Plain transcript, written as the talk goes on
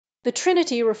The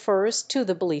Trinity refers to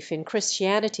the belief in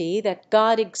Christianity that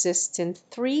God exists in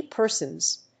three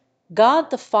persons: God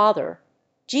the Father,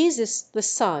 Jesus the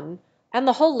Son, and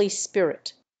the Holy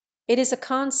Spirit. It is a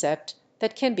concept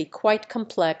that can be quite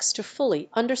complex to fully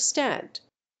understand.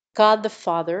 God the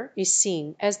Father is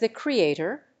seen as the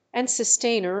creator and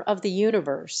sustainer of the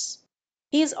universe.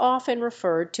 He is often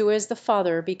referred to as the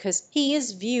Father because he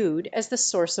is viewed as the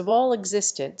source of all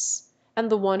existence and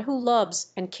the one who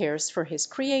loves and cares for his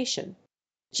creation.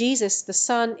 Jesus the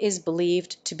Son is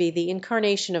believed to be the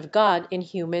incarnation of God in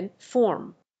human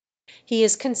form. He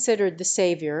is considered the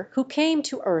Savior who came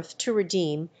to earth to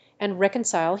redeem and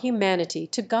reconcile humanity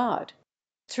to God.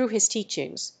 Through his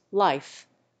teachings, life,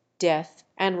 death,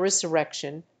 and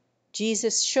resurrection,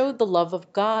 Jesus showed the love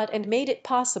of God and made it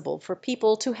possible for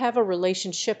people to have a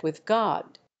relationship with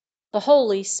God. The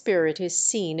Holy Spirit is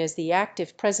seen as the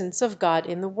active presence of God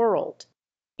in the world.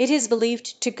 It is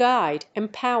believed to guide,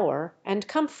 empower, and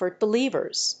comfort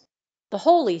believers. The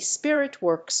Holy Spirit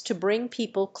works to bring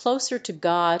people closer to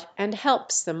God and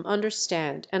helps them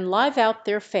understand and live out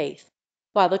their faith.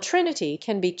 While the Trinity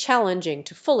can be challenging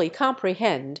to fully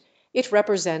comprehend, it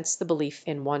represents the belief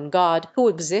in one God who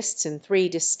exists in three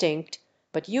distinct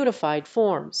but unified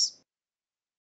forms.